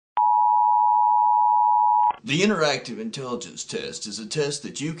The interactive intelligence test is a test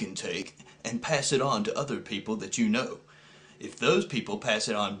that you can take and pass it on to other people that you know. If those people pass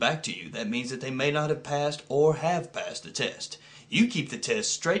it on back to you, that means that they may not have passed or have passed the test. You keep the test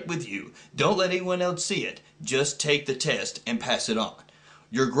straight with you. Don't let anyone else see it. Just take the test and pass it on.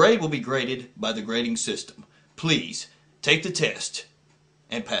 Your grade will be graded by the grading system. Please, take the test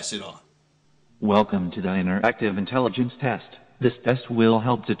and pass it on. Welcome to the Interactive Intelligence Test. This test will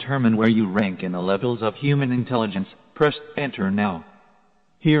help determine where you rank in the levels of human intelligence. Press Enter now.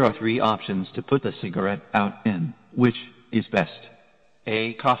 Here are 3 options to put the cigarette out in. Which is best?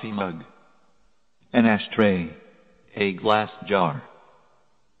 A coffee mug, an ashtray, a glass jar.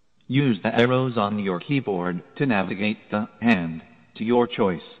 Use the arrows on your keyboard to navigate the hand to your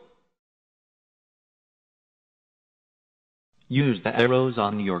choice. Use the arrows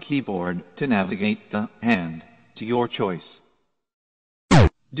on your keyboard to navigate the hand to your choice.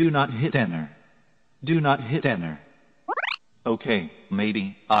 Do not hit enter. Do not hit enter. Okay,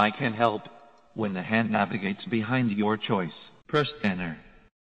 maybe I can help. When the hand navigates behind your choice, press enter.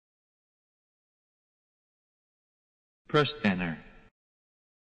 Press enter.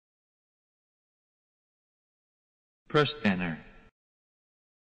 Press enter.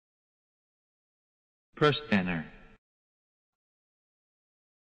 Press enter.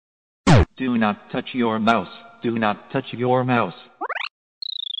 Do not touch your mouse. Do not touch your mouse.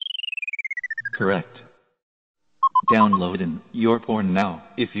 Correct. Downloading your porn now.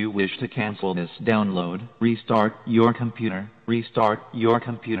 If you wish to cancel this download, restart your computer. Restart your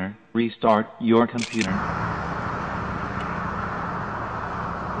computer. Restart your computer.